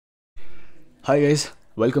Hi guys,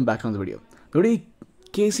 welcome back to the video. ನೋಡಿ,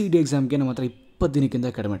 KCET ಎಕ್ಸಾಮ್ಗೆ ನಮ್ಮ ಹತ್ರ 20 ದಿನಕ್ಕಿಂತ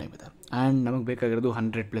ಕಡಿಮೆ ಟೈಮ್ ಇದೆ ಆ್ಯಂಡ್ ನಮಗೆ ಬೇಕಾಗಿರೋದು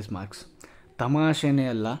 100+ ಮಾರ್ಕ್ಸ್. ತಮಾಷೆನೇ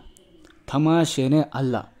ಅಲ್ಲ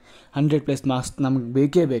 100+ ಮಾರ್ಕ್ಸ್ ನಮಗೆ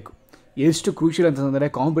ಬೇಕೇ ಬೇಕು. ಎಷ್ಟು ಕ್ರೂಷಿಯಲ್ ಅಂತಂದರೆ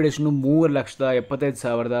ಕಾಂಪಿಟೇಷನ್ನು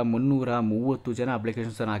 3,75,330 ಜನ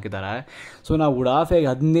ಅಪ್ಲಿಕೇಶನ್ಸನ್ನು ಹಾಕಿದ್ದಾರೆ. ಸೊ ನಾವು ಉಡಾಫೆಗೆ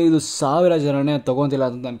 15,000 ಜನನೇ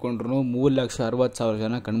ತೊಗೊತಿಲ್ಲ ಅಂತ ಅಂದ್ಕೊಂಡ್ರು 3,60,000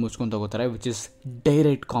 ಜನ ಕಣ್ಮುಚ್ಕೊಂಡು ತೊಗೋತಾರೆ, which is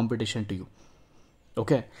direct competition to you.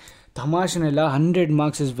 Okay, ತಮಾಷೆನೆಲ್ಲ 100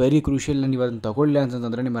 marks is very crucial. ನೀವು ಅದನ್ನು ತೊಗೊಳ್ಳಿಲ್ಲ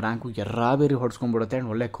ಅಂತಂದರೆ ನಿಮ್ಮ ರ್ಯಾಂಕು ಬೇರೆ ಹೊಡ್ಸ್ಕೊಂಡ್ಬಿಡುತ್ತೆ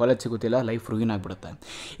ಆ್ಯಂಡ್ ಒಳ್ಳೆ ಕಾಲೇಜ್ ಸಿಗುತ್ತಿಲ್ಲ, ಲೈಫ್ ರೂಯಿನ್ ಆಗಿಬಿಡುತ್ತೆ.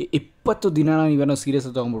 20 ದಿನ ನೀವೇನೋ ಸೀರಿಯಸ್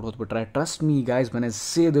ತೊಗೊಂಡ್ಬಿಟ್ಟು ಹೋಗ್ಬಿಟ್ರೆ, trust me guys, when I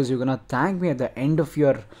say this, you're gonna thank me at the end of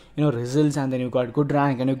your results, and then you got good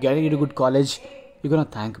rank and you get into good college, you're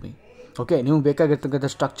gonna thank me. Okay, ನೀವು ಬೇಕಾಗಿರ್ತಕ್ಕಂಥ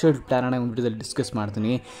structured ಪ್ಲ್ಯಾನನ್ನು ಒಂದು ವಿಡಿಯೋದಲ್ಲಿ discuss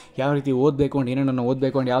ಮಾಡ್ತೀನಿ. ಯಾವ ರೀತಿ ಓದಬೇಕು and ಏನೇನೋ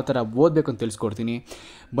ಓದಬೇಕು ಅಂಡ್ ಯಾವ ಥರ ಓದಬೇಕು ಅಂತ ತಿಳಿಸ್ಕೊಡ್ತೀನಿ.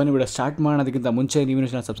 ಬನ್ನಿ ವಿಡಿಯೋ ಸ್ಟಾರ್ಟ್ ಮಾಡೋದಕ್ಕಿಂತ ಮುಂಚೆ ನೀವು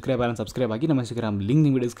ಚಾನಲ್ ಸಬ್ಸ್ಕ್ರೈಬ್ ಆಗಿ. ನಮ್ಮ ಇನ್ಸ್ಟಾಗ್ರಾಮ್ ಲಿಂಕ್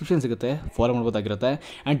ನಿಮಗೆ ಡಿಸ್ಕ್ರಿಪ್ಷನ್ ಸಿಗುತ್ತೆ, follow ಮಾಡ್ಬೋದಾಗಿರುತ್ತೆ.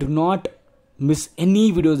 And do not miss any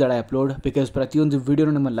videos that I upload, because ಪ್ರತಿಯೊಂದು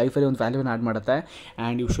ವಿಡಿಯೋನು ನಮ್ಮ ಲೈಫಲ್ಲಿ ಒಂದು ವ್ಯಾಲ್ಯೂನ ಆ್ಯಡ್ ಮಾಡುತ್ತೆ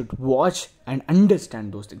and you should watch and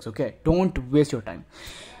understand those things. Okay, don't waste your time.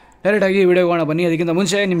 ಡೈರೆಕ್ಟಾಗಿ ವಿಡಿಯೋಗೋಣ ಬನ್ನಿ. ಅದಕ್ಕಿಂತ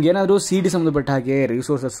ಮುಂಚೆ ನಿಮ್ಗೆ ಏನಾದರೂ CET ಸಂಬಂಧಪಟ್ಟ ಹಾಗೆ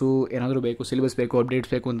ರಿಸೋರ್ಸಸ್ಸು ಏನಾದರೂ ಬೇಕು, ಸಿಲೆಬಸ್ ಬೇಕು,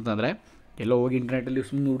 ಅಪ್ಡೇಟ್ಸ್ ಬೇಕು ಅಂತಂದರೆ ಎಲ್ಲೋ ಹೋಗಿ ಇಂಟರ್ನೆಟಲ್ಲಿ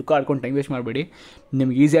ಸುಮ್ಮನೆ ಹುಡ್ಕಾಡ್ಕೊಂಡು ಟೈಮ್ ವೇಸ್ಟ್ ಮಾಡಬೇಡಿ.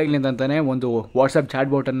 ನಿಮ್ಗೆ ಈಸಿ ಆಗಲಿ ಅಂತಲೇ ಒಂದು ವಾಟ್ಸಪ್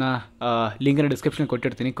ಚಾಟ್ ಬೋಟನ್ನು ಲಿಂಕನ್ನು ಡಿಸ್ಕ್ರಿಪ್ಷನ್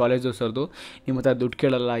ಕೊಟ್ಟಿರ್ತೀನಿ, ಕಾಲೇಜ್ ಸರ್ದು. ನಿಮ್ಮ ಹತ್ರ ದುಡ್ಡು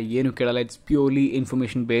ಕೇಳಲ್ಲ, ಏನು ಕೇಳಲ್ಲ, ಇಟ್ಸ್ ಪ್ಯೂರ್ಲಿ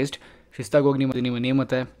ಇನ್ಫಾರ್ಮೇಷನ್ ಬೇಸ್ಡ್. ಶಿಸ್ತಾಗಿ ಹೋಗಿ ನಿಮ್ಮ ನೇಮ್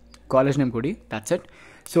ಮತ್ತು ಕಾಲೇಜ್ ನೇಮ್ ಕೊಡಿ, ದ್ಯಾಟ್ಸ್ ಇಟ್.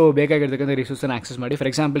 ಸೊ ಬೇಕಾಗಿರ್ತಕ್ಕಂಥ ರಿಸೋರ್ಸನ್ನು ಆಕ್ಸೆಸ್ ಮಾಡಿ. ಫಾರ್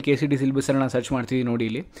ಎಕ್ಸಾಂಪಲ್ KCET ಸಿಲೆಬಸ್ಸನ್ನು ನಾನು ಸರ್ಚ್ ಮಾಡ್ತೀನಿ ನೋಡಿ,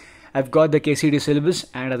 ಇಲ್ಲಿ I've got the KCET syllabus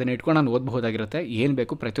and ಅದನ್ನು ಇಟ್ಕೊಂಡು ನಾನು ಓದಬಹುದಾಗಿರುತ್ತೆ. ಏನು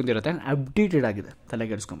ಬೇಕು ಪ್ರತಿಯೊಂದು ಇರುತ್ತೆ, ಅಪ್ಡೇಟೆಡ್ ಆಗಿದೆ,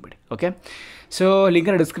 ತಲೆಗೆ ಎಡ್ಸ್ಕೊಂಬಿಡಿ. ಓಕೆ, ಸೊ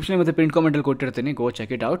ಲಿಂಕನ್ನು ಡಿಸ್ಕ್ರಿಪ್ಷನ್ ಮತ್ತು ಪಿನ್ ಕಾಮೆಂಟಲ್ಲಿ ಕೊಟ್ಟಿರ್ತೀನಿ, ಗೋ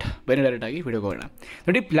ಚೆಕ್ ಇಟ್ ಔಟ್. ಬನ್ನಿ ಡೈರೆಕ್ಟಾಗಿ ವಿಡಿಯೋಗೆ ಹೋಗೋಣ.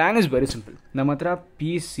 ನೋಡಿ, ಪ್ಲ್ಯಾನ್ ಇಸ್ ವೆರಿ ಸಿಂಪಲ್. ನಮ್ಮ ಹತ್ರ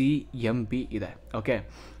PCMP ಇದೆ. ಓಕೆ,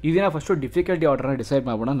 ಇದನ್ನು ಫಸ್ಟು ಡಿಫಿಕಲ್ಟಿ ಆರ್ಡರ್ನ ಡಿಸೈಡ್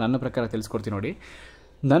ಮಾಡೋಣ. ನನ್ನ ಪ್ರಕಾರ ತಿಳಿಸ್ಕೊಡ್ತೀನಿ ನೋಡಿ.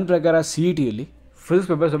 ನನ್ನ ಪ್ರಕಾರ CETಯಲ್ಲಿ ಫಿಸಿಕ್ಸ್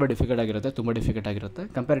ಪೇಪರ್ ಸ್ವಲ್ಪ ಡಿಫಿಕಲ್ಟ್ ಆಗಿರುತ್ತೆ, ತುಂಬ ಡಿಫಿಕಲ್ಟ್ ಆಗಿರುತ್ತೆ.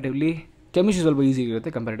 ಕಂಪ್ಯಾರಿಟಿವ್ಲಿ ಕೆಮಿಸ್ಟ್ರಿ ಸ್ವಲ್ಪ ಈಸಿ ಇರುತ್ತೆ,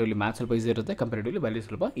 ಕಂಪ್ಯಾರಿಟಿವ್ಲಿ ಮ್ಯಾಥ್ಸ್ ಸ್ವಲ್ಪ ಈಸಿ ಇರುತ್ತೆ, ಕಂಪ್ಯಾರಿಟಿವ್ಲಿ ಬಯಾಲಜಿ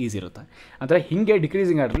ಸ್ವಲ್ಪ ಈಸಿ ಇರುತ್ತೆ. ಅಂದರೆ ಹೀಗೆ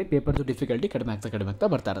ಡಿಕ್ರೀಸಿಂಗ್ ಆರ್ಡರ್ಲಿ ಪೇಪರ್ದು ಡಿಫಿಕಲ್ಟಿ ಕಡಿಮೆ ಆಗ್ತಾ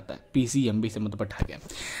ಬರ್ತಾ ಇರುತ್ತೆ PCMB ಸಂಬಂಧಪಟ್ಟ ಹಾಗೆ.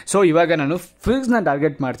 ಸೊ ಇವಾಗ ನಾನು ಫಿಸಿಕ್ಸ್ನ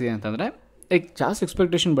ಟಾರ್ಗೆಟ್ ಮಾಡ್ತೀನಿ ಅಂತಂದರೆ ಜಾಸ್ತಿ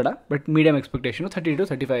ಎಕ್ಸ್ಪೆಕ್ಟೇಷನ್ ಬೇಡ, ಬಟ್ ಮೀಡಿಯಮ್ ಎಕ್ಸ್ಪೆಕ್ಟೇಷನು 30 to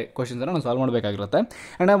 35 ಕ್ವಶನ್ಸನ್ನು ನಾನು solve ಮಾಡಬೇಕಾಗಿರುತ್ತೆ.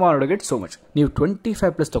 And I want to get so much. ನೀವು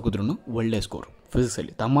 25+ ತೆಗೆದ್ರೂ ಒಳ್ಳೆ ಸ್ಕೋರ್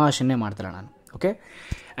ಫಿಸಿಕ್ಸಲ್ಲಿ, ತಮಾಷೆನೇ ಮಾಡ್ತಾರೆ ನಾನು. ಓಕೆ,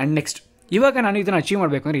 ಆ್ಯಂಡ್ ನೆಕ್ಸ್ಟ್ ಇವಾಗ ನಾನು ಇದನ್ನು ಅಚೀವ್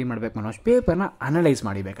ಮಾಡಬೇಕು ಅಂದರೆ ಏನು ಮಾಡಬೇಕು ಅನ್ನೋ ಪೇಪರ್ನ ಅನಲೈಸ್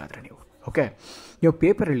ಮಾಡಿಬೇಕಾದ್ರೆ ನೀವು. ಓಕೆ, ನೀವು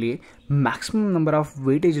ಪೇಪರಲ್ಲಿ ಮ್ಯಾಕ್ಸಿಮಮ್ ನಂಬರ್ ಆಫ್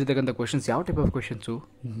ವೇಟೇಜ್ ಇರ್ತಕ್ಕಂಥ ಕ್ವಶನ್ಸ್ ಯಾವ type of questions?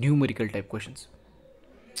 Numerical type questions.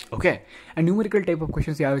 Okay, and numerical type of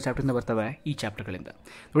questions ಯಾವ ಚಾಪ್ಟರಿಂದ ಬರ್ತವೆ? ಈ ಚಾಪ್ಟರ್ಗಳಿಂದ.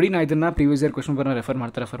 ನೋಡಿ, ನಾನು ಇದನ್ನು ಪ್ರೀವಿಯಸ್ ಇಯರ್ ಕ್ವಶನ್ ಪೇಪರ್ನ ರೆಫರ್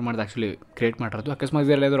ಮಾಡ್ತಾ ಆ್ಯಕ್ಚುಲಿ ಕ್ರಿಯೇಟ್ ಮಾಡಿರೋದು. ಅಕಸ್ಮಾತ್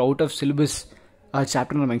ಇದರಲ್ಲಿ ಯಾವ್ದಾದ್ರು ಔಟ್ ಆಫ್ ಸಿಲೆಬಸ್ ಆ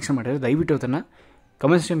ಚಾಪ್ಟರ್ನ ಮೆನ್ಷನ್ ಮಾಡಿದ್ರೆ ದಯವಿಟ್ಟು ಅದನ್ನು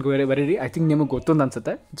ಕಮೆಂಟ್ ಸೆಕ್ಷನ್ಗೆ ಬರೀರಿ. ಐ ಥಿಂಕ್ ನಿಮಗೆ ಗೊತ್ತೊಂದು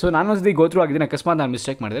ಅನ್ಸುತ್ತೆ. ಸೊ ನಾನು ಒಂದ್ಸತಿ ಗೋತ್ರೂ ಆಗಿದ್ದೀನಿ, ಅಕಸ್ಮಾತ್ ನಾನು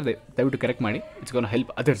ಮಿಸ್ಟೇಕ್ ಮಾಡಿದ್ರೆ ದಯವಿಟ್ಟು ಕರೆಕ್ಟ್ ಮಾಡಿ. It's gonna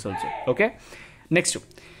help others also. Okay, next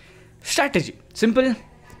strategy simple.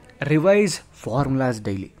 Revise formulas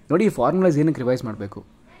daily. ನೋಡಿ, ಈ ಫಾರ್ಮುಲಾಸ್ ಏನಕ್ಕೆ ರಿವೈಸ್ ಮಾಡಬೇಕು?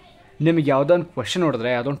 ನಿಮಗೆ ಯಾವುದೋ ಒಂದು ಕ್ವಶನ್ ನೋಡಿದ್ರೆ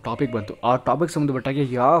ಯಾವುದೋ ಒಂದು ಟಾಪಿಕ್ ಬಂತು, ಆ ಟಾಪಿಕ್ ಸಂಬಂಧಪಟ್ಟಾಗಿ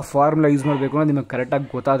ಯಾವ ಫಾರ್ಮುಲಾ ಯೂಸ್ ಮಾಡಬೇಕು ಅನ್ನೋದು ನಿಮಗೆ ಕರೆಕ್ಟಾಗಿ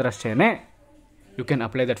ಗೊತ್ತಾದ್ರಷ್ಟೇ you can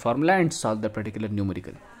apply that formula and solve the particular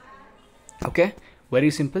numerical. Okay, very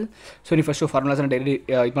simple. So ನೀವು ಫಸ್ಟು ಫಾರ್ಮುಲಾಸನ್ನು ಡೈಲಿ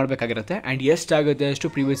ಇದು ಮಾಡಬೇಕಾಗಿರುತ್ತೆ. ಆ್ಯಂಡ್ ಎಷ್ಟಾಗುತ್ತೆ ಅಷ್ಟು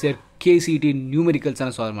ಪ್ರೀವಿಯಸ್ ಇಯರ್ KCET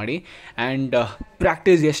ನ್ಯೂಮರಿಕಲ್ಸನ್ನು ಸಾಲ್ವ್ ಮಾಡಿ. ಆ್ಯಂಡ್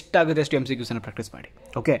ಪ್ರಾಕ್ಟೀಸ್ ಎಷ್ಟಾಗುತ್ತೆ ಅಷ್ಟು MCQಸನ್ನು ಪ್ರಾಕ್ಟೀಸ್ ಮಾಡಿ.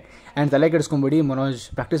 ಓಕೆ, ಆ್ಯಂಡ್ ತಲೆ ಕೆಡಿಸ್ಕೊಂಬಿಡಿ, ಮನೋಜ್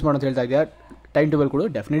ಪ್ರಾಕ್ಟೀಸ್ ಮಾಡೋ ಅಂತ ಹೇಳ್ತಾ ಇದೆಯಾ. ಟೈಮ್ ಟೇಬಲ್ ಕೊಡು,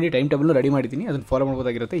 ಡೆಫಿನೆಟ್ಲಿ ಟೈಮ್ ಟೇಬಲ್ನು ರೆಡಿ ಮಾಡಿದ್ದೀನಿ, ಅದನ್ನು follow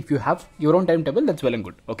ಮಾಡ್ಬೋದಾಗಿರುತ್ತೆ. If you have your own time table, that's well and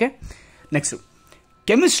good. Okay, next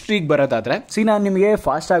ಕೆಮಿಸ್ಟ್ರಿಗೆ ಬರೋದಾದರೆ, ನಾನು ನಿಮಗೆ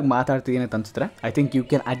ಫಾಸ್ಟಾಗಿ ಮಾತಾಡ್ತಿದ್ದೀನಿ ಅಂತ ಅನ್ಸಿದ್ರೆ I think you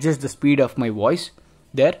can adjust the speed of my voice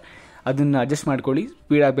there. ಅದನ್ನು ಅಡ್ಜಸ್ಟ್ ಮಾಡ್ಕೊಳ್ಳಿ.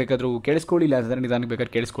 ಸ್ಪೀಡ್ ಆಗಬೇಕಾದ್ರೂ ಕೇಳಿಸ್ಕೊಳ್ಳಿ, ಇಲ್ಲ ಅಂತಂದರೆ ನಿಧಾನಕ್ಕೆ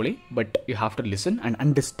ಬೇಕಾದ್ರೆ ಕೇಳಿಸ್ಕೊಳ್ಳಿ, but you have to listen and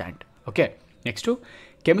understand. Okay, next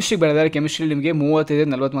ಕೆಮಿಸ್ಟ್ರಿಗೆ ಬರೋದಾದ್ರೆ, ಕೆಮಿಸ್ಟ್ರಿ ನಿಮಗೆ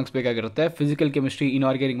 35-40 ಮಾರ್ಕ್ಸ್ ಬೇಕಾಗಿರುತ್ತೆ. ಫಿಸಿಕಲ್ ಕೆಮಿಸ್ಟ್ರಿ,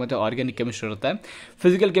 ಇನ್ಆರ್ಗ್ಯಾನಿಕ್ ಮತ್ತು ಆರ್ಗ್ಯಾನಿಕ್ ಕೆಮಿಸ್ಟ್ರಿ ಇರುತ್ತೆ.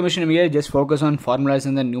 ಫಿಸಿಕಲ್ ಕೆಮಿಸ್ಟ್ರಿ ನಿಮಗೆ just focus on formulas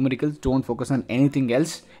and numericals, don't focus on anything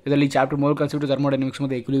else. ಇದರಲ್ಲಿ ಚಾಪ್ಟರ್ 3 ಕಾನ್ಸೆಪ್ಟ್, ಥರ್ಮೋಡೈನಮಿಕ್ಸ್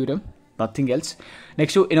ಮತ್ತು equilibrium, nothing else.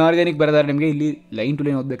 Next inorganic ಬರೋದಾದ್ರೆ ನಿಮಗೆ ಇಲ್ಲಿ line to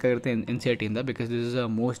line ಓದಬೇಕಾಗಿರುತ್ತೆ NCERTಯಿಂದ, because this is a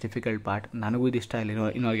most difficult part. ನನಗೂ ಇದು ಇಷ್ಟ ಇಲ್ಲ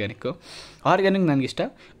ಇನ್ಆರ್ಗ್ಯಾನಿಕ್ಕು. ಆರ್ಗ್ಯಾನಿಕ್ ನನಗಿಷ್ಟ,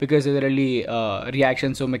 ಬಿಕಾಸ್ ಇದರಲ್ಲಿ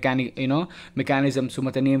ರಿಯಾಕ್ಷನ್ಸು, ಮೆಕ್ಯಾನಿಸಮ್ಸು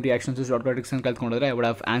ಮತ್ತು name reactions, short ಪ್ರಾಕ್ಟಿಕ್ಸನ್ನು ಕಲ್ತ್ಕೊಂಡ್ರೆ I would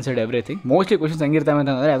have answered everything. Mostly questions ಹೆಂಗಿರ್ತವೆ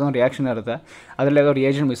ಅಂತಂದರೆ ಯಾವುದೋ ಒಂದು ರಿಯಾಕ್ಷನ್ ಇರುತ್ತೆ, ಅದರಲ್ಲಿ ಯಾವುದೋ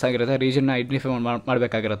ರಿಯೇಜನ್ ಮಿಸ್ ಆಗಿರುತ್ತೆ, ರೀಜನ್ನ ಐಡೆಂಟಿಫೈ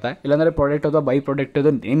ಮಾಡಬೇಕಾಗಿರುತ್ತೆ. ಇಲ್ಲಾಂದರೆ ಪ್ರಾಡಕ್ಟ್ ಅಥವಾ ಬೈ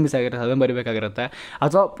ಪ್ರಾಡಕ್ಟದು ನೇಮ್ ಮಿಸ್ ಆಗಿರುತ್ತೆ, ಅದನ್ನು ಬರೀಬೇಕಾಗಿರುತ್ತೆ.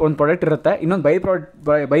 ಅಥವಾ ಒಂದು ಪ್ರಾಡಕ್ಟ್ ಇರುತ್ತೆ, ಇನ್ನೊಂದು ಬೈ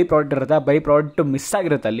ಪ್ರಾಡಕ್ಟ್ ಇರುತ್ತೆ, ಬೈ ಪ್ರಾಡಕ್ಟ್ ಮಿಸ್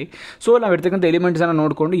ಆಗಿರುತ್ತೆ ಅಲ್ಲಿ. ಸೊ ನಾವು ಇರ್ತಕ್ಕಂಥ ಎಲಿಮೆಂಟ್ಸನ್ನು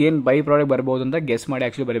ನೋಡಿಕೊಂಡು ಏನು ಬೈ ಪ್ರಾಡಕ್ಟ್ ಬರ್ಬೋದು ಅಂತ ಗೆಸ್ ಮಾಡಿ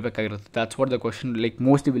actually ಬರೀಬೇಕಾಗಿರುತ್ತೆ. That's what the question like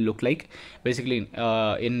mostly will look like basically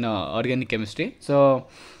in organic chemistry. So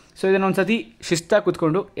ಇದನ್ನು ಒಂದು ಸತಿ ಶಿಸ್ತಾಗಿ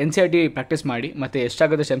ಕೂತ್ಕೊಂಡು NCERT ಪ್ರಾಕ್ಟೀಸ್ ಮಾಡಿ, ಮತ್ತು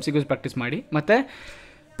ಎಷ್ಟಾಗುತ್ತೆ MCQs ಪ್ರಾಕ್ಟೀಸ್ ಮಾಡಿ, ಮತ್ತು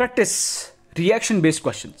practice reaction based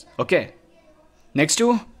questions. Okay, next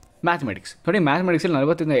mathematics. ನೋಡಿ, ಮ್ಯಾಥಮೆಟಿಕ್ಸಲ್ಲಿ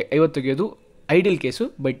 40-50 ತೆಗೆಯೋದು ಐಡಿಯಲ್ ಕೇಸು,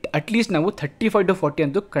 ಬಟ್ ಅಟ್ಲೀಸ್ಟ್ ನಾವು 35 to 40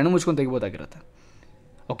 ಅಂತೂ ಕಣ್ಣು ಮುಚ್ಕೊಂಡು ತೆಗಿಬೋದಾಗಿರುತ್ತೆ.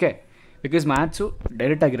 ಓಕೆ, ಬಿಕಾಸ್ ಮ್ಯಾಥ್ಸು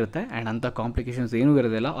ಡೈರೆಕ್ಟ್ ಆಗಿರುತ್ತೆ ಆ್ಯಂಡ್ ಅಂಥ ಕಾಂಪ್ಲಿಕೇಶನ್ಸ್ ಏನೂ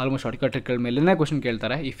ಇರೋದಿಲ್ಲ. ಆಲ್ಮೋಸ್ಟ್ ಶಾರ್ಟ್ಕಟ್ ಟ್ರಿಕ್ಗಳ ಮೇಲೇ ಕ್ವಶನ್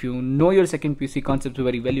ಕೇಳ್ತಾರೆ. If you know your second PUC concepts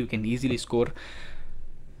very well, you can easily score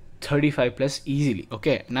 35+ easily.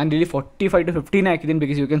 Okay, ನಾನು ಇಲ್ಲಿ 45 to 50 ಹಾಕಿದ್ದೀನಿ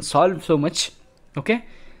because you can solve so much. Okay,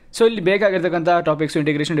 so ಇಲ್ಲಿ ಬೇಕಾಗಿರ್ತಕ್ಕಂಥ topics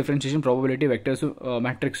integration, differentiation, probability, vectors,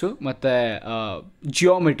 matrix ಮತ್ತು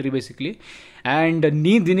geometry basically. And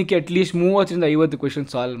ದಿನಕ್ಕೆ at least 30 to 50 question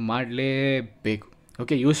solve ಮಾಡಲೇಬೇಕು.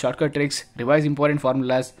 Okay, use shortcut tricks, revise important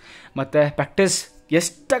formulas ಮತ್ತು practice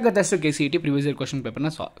ಎಷ್ಟಾಗುತ್ತೆ ಅಷ್ಟು KCET ಪ್ರಿವಿಯಸ್ ಇಯರ್ ಕ್ವಶನ್ ಪೇಪರ್ನ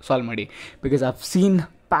solve ಮಾಡಿ. Because I've seen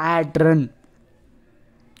pattern.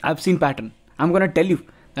 I'm gonna tell you.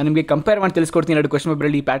 ನಾನು ನಿಮಗೆ ಕಂಪೇರ್ ಮಾಡಿ ತಿಳಿಸ್ಕೊಡ್ತೀನಿ 2 ಕ್ವಶನ್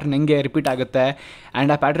ಪೇಪರಲ್ಲಿ ಈ ಪ್ಯಾಟರ್ನ್ ಹೆಂಗೆ ರಿಪೀಟ್ ಆಗುತ್ತೆ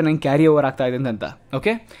ಆ್ಯಂಡ್ ಆ ಪ್ಯಾಟರ್ನ್ ಹೆಂಗೆ ಕ್ಯಾರಿ ಓವರ್ ಆಗ್ತಾ ಇದೆ ಅಂತ.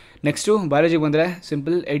 ಓಕೆ, ನೆಕ್ಸ್ಟು ಬಯಾಲಜಿಗೆ ಬಂದರೆ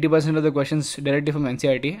simple 80% of the questions directly from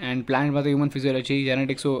NCERT and plant ಮತ್ತು ಹ್ಯೂಮನ್ ಫಿಸಿಯಾಲಜಿ,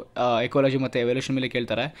 ಜೆನೆಟಿಕ್ಸು, ಎಕಾಲಜಿ ಮತ್ತು ಎವಲ್ಯೂಷನ್ ಮೇಲೆ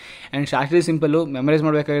ಕೇಳ್ತಾರೆ. ಆ್ಯಂಡ್ ಶಾರ್ಟ್ಲಿ ಸಿಂಪಲ್ಲು ಮೆಮರೈಸ್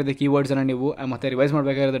ಮಾಡಬೇಕಾಗಿರೋದು ಕೀವರ್ಡ್ಸನ್ನು ನೀವು ಮತ್ತು ರಿವೈಸ್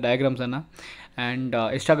ಮಾಡಬೇಕಾಗಿರೋದು ಡಯಾಗ್ರಾಮ್ಸನ್ನು ಆ್ಯಂಡ್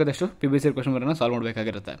ಎಷ್ಟಾಗುತ್ತಷ್ಟು PBC ಕ್ವಶನ್ ಪೇಪರ್ನ ಸಾಲ್ವ್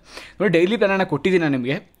ಮಾಡಬೇಕಾಗಿರುತ್ತೆ. ನೋಡಿ, ಡೈಲಿ ಪ್ಲಾನನ್ನು ಕೊಟ್ಟಿದ್ದೀನಿ ನಾನು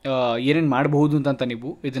ನಿಮಗೆ ಏನೇನು ಮಾಡಬಹುದು ಅಂತ.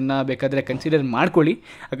 ನೀವು ಇದನ್ನು ಬೇಕಾದರೆ ಕನ್ಸಿಡರ್ ಮಾಡ್ಕೊಳ್ಳಿ.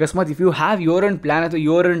 ಅಕಸ್ಮಾತ್ if you have your own plan ಅಥವಾ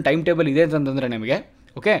ಯುವರ್ ಓನ್ ಟೈಮ್ ಟೇಬಲ್ ಇದೆ ಅಂತಂದರೆ ನಿಮಗೆ,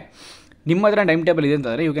 ಓಕೆ, ನಿಮ್ಮ ಹತ್ರ ಟೈಮ್ ಟೇಬಲ್ ಇದೆ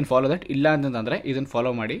ಅಂತಂದರೆ ಯು ಕ್ಯಾನ್ ಫಾಲೋ ದಟ್. ಇಲ್ಲ ಅಂತಂದರೆ ಇದನ್ನು ಫಾಲೋ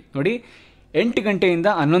ಮಾಡಿ. ನೋಡಿ, 8 ಗಂಟೆಯಿಂದ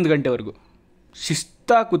 11 ಗಂಟೆವರೆಗೂ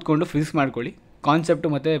ಶಿಸ್ತಾಗಿ ಕೂತ್ಕೊಂಡು ಫಿಸಿಕ್ಸ್ ಮಾಡ್ಕೊಳ್ಳಿ, ಕಾನ್ಸೆಪ್ಟು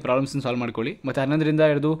ಮತ್ತು ಪ್ರಾಬ್ಲಮ್ಸನ್ನು ಸಾಲ್ವ್ ಮಾಡ್ಕೊಳ್ಳಿ. ಮತ್ತು 11ರಿಂದ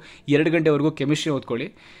ಹಿಡಿದು 2 ಗಂಟೆವರೆಗೂ ಕೆಮಿಸ್ಟ್ರಿ ಓದ್ಕೊಳ್ಳಿ.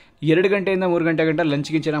 2 ಗಂಟೆಯಿಂದ 3 ಗಂಟೆ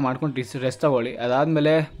ಲಂಚ್ ಗಿಂಚೆಲ್ಲ ಮಾಡ್ಕೊಂಡು ರೆಸ್ಟ್ ತಗೊಳ್ಳಿ.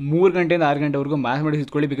 ಅದಾದಮೇಲೆ 3 ಗಂಟೆಯಿಂದ 6 ಗಂಟೆವರೆಗೂ ಮ್ಯಾಥಮೆಟಿಕ್ಸ್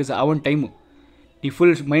ಇಟ್ಕೊಳ್ಳಿ. ಬಿಕಾಸ್ ಆ ಒಂದು ಟೈಮು ಈ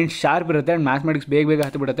ಫುಲ್ ಮೈಂಡ್ ಶಾರ್ಪ್ ಇರುತ್ತೆ ಆ್ಯಂಡ್ ಮ್ಯಾಥಮೆಟಿಕ್ಸ್ ಬೇಗ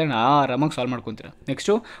ಹತ್ತಿಬಿಡುತ್ತೆ ಆ್ಯಂಡ್ ಆರಾಮಾಗಿ ಸಾಲ್ವ್ ಮಾಡ್ಕೊತೀರ.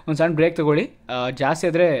 ನೆಕ್ಸ್ಟು ಒಂದು ಸಣ್ಣ ಬ್ರೇಕ್ ತೊಗೊಳ್ಳಿ. ಜಾಸ್ತಿ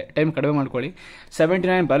ಆದರೆ ಟೈಮ್ ಕಡಿಮೆ ಮಾಡ್ಕೊಳ್ಳಿ.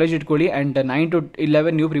 79 ಬಯಾಲಜಿ ಇಟ್ಕೊಳ್ಳಿ and 9 to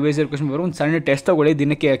 11 new previous year question paper ಒಂದು ಸಣ್ಣ ಟೆಸ್ಟ್ ತೊಗೊಳ್ಳಿ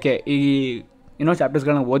ದಿನಕ್ಕೆ. ಓಕೆ, ಈ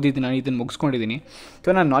ಚಾಪ್ಟರ್ಸ್ಗಳನ್ನ ಓದಿದ್ದೀನಿ, ನಾನು ಇದನ್ನು ಮುಗಿಸ್ಕೊಂಡಿದ್ದೀನಿ.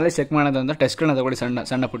 ಸೊ ನಾನು ನಾಲೆಜ್ ಚೆಕ್ ಮಾಡೋದಂದ್ರೆ ಟೆಸ್ಟ್ಗಳನ್ನ ತೊಗೊಳ್ಳಿ,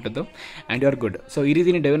 ಸಣ್ಣ ಪುಟ್ಟದ್ದು, and you are good. So ಈ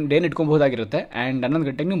ರೀತಿ ನೀವು ಡೇನ್ ಇಟ್ಕೊಬೋದಾಗಿರುತ್ತೆ. ಆ್ಯಂಡ್ 11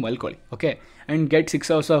 ಗಂಟೆಗೆ ನೀವು ಮಲ್ಕೊಳ್ಳಿ. Okay, and get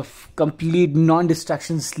 6 hours of complete non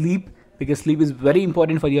distraction sleep. Because sleep is very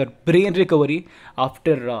important for your brain recovery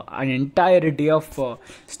after an entire day of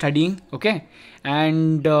studying. Okay,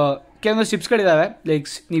 and ಕೆಲವೊಂದು ಟಿಪ್ಸ್ಗಳಿದ್ದಾವೆ like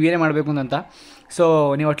ನೀವೇನೇ ಮಾಡಬೇಕು ಅಂತ. ಸೊ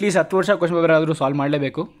ನೀವು ಅಟ್ಲೀಸ್ಟ್ 10 ವರ್ಷ ಕ್ವಶನ್ ಪೇಪರ್ ಆದರೂ solve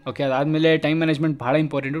ಮಾಡಲೇಬೇಕು. Okay, ಅದಾದಮೇಲೆ time management ಭಾಳ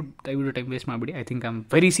ಇಂಪಾರ್ಟೆಂಟು. ದಯವಿಟ್ಟು ಟೈಮ್ ವೇಸ್ಟ್ ಮಾಡಿಬಿಡಿ. I think I am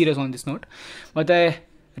very serious on this note. ಮತ್ತು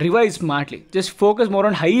ರಿವೈಸ್ ಮಾಡಲಿ. Just focus more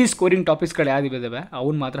on high scoring ಟಾಪಿಕ್ಸ್ಗಳು ಯಾವ್ದಿದ್ದಾವೆ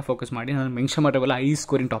ಅವ್ನು ಮಾತ್ರ ಫೋಕಸ್ ಮಾಡಿ. ನಾನು ಮೆನ್ಷನ್ ಮಾಡಿರಲ್ಲ ಹೈ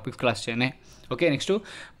ಸ್ಕೋರಿಂಗ್ ಟಾಪಿಕ್ಸ್ಗಳು ಅಷ್ಟೇ. ಓಕೆ, ನೆಕ್ಸ್ಟು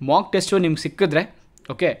ಮಾಕ್ ಟೆಸ್ಟು ನಿಮ್ಗೆ ಸಿಕ್ಕಿದ್ರೆ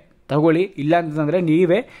ಓಕೆ ತಗೊಳ್ಳಿ. ಇಲ್ಲ ಅಂತಂದರೆ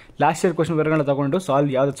ನೀವೇ ಲಾಸ್ಟ್ ಇಯರ್ ಕ್ವಶನ್ ಪೇಪರ್ಗಳನ್ನ ತೊಗೊಂಡು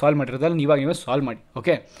ಯಾವ್ದು ಸಾಲ್ವ್ ಮಾಡಿರೋದಲ್ಲ ನೀವೇ ಸಾಲ್ವ್ ಮಾಡಿ.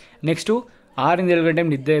 ಓಕೆ, ನೆಕ್ಸ್ಟು 6 to 7 ಗಂಟೆ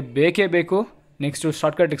ನಿದ್ದೆ ಬೇಕೇ ಬೇಕು. ನೆಕ್ಸ್ಟು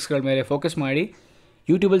ಶಾರ್ಟ್ಕಟ್ ಟ್ರಿಕ್ಸ್ಗಳ ಮೇಲೆ ಫೋಕಸ್ ಮಾಡಿ.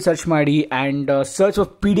 ಯೂಟ್ಯೂಬಲ್ಲಿ ಸರ್ಚ್ ಮಾಡಿ and search of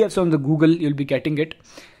PDFs on the Google, you will be getting it.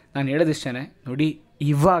 ನಾನು ಹೇಳೋದಿಷ್ಟೇ, ನೋಡಿ,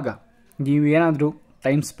 ಇವಾಗ ನೀವೇನಾದರೂ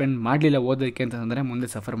ಟೈಮ್ ಸ್ಪೆಂಡ್ ಮಾಡಲಿಲ್ಲ ಓದೋದಕ್ಕೆ ಅಂತಂದರೆ ಮುಂದೆ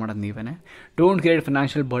ಸಫರ್ ಮಾಡೋದು ನೀವೇ. Don't create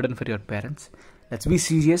financial burden for your parents. Let's be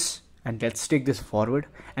serious and let's take this forward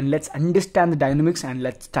and let's understand the dynamics and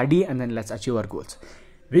let's study and then let's achieve our goals.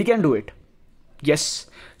 We can do it. Yes.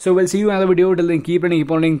 So we'll see you in another video. Till then, keep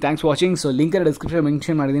learning. Thanks for watching. So link in the description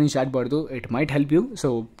mention madidini chat board. It might help you. So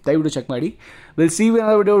dayvidu check ಮಾಡಿ. We'll see you in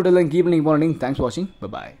another video. Till then, keep learning. Thanks for watching.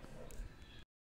 Bye bye.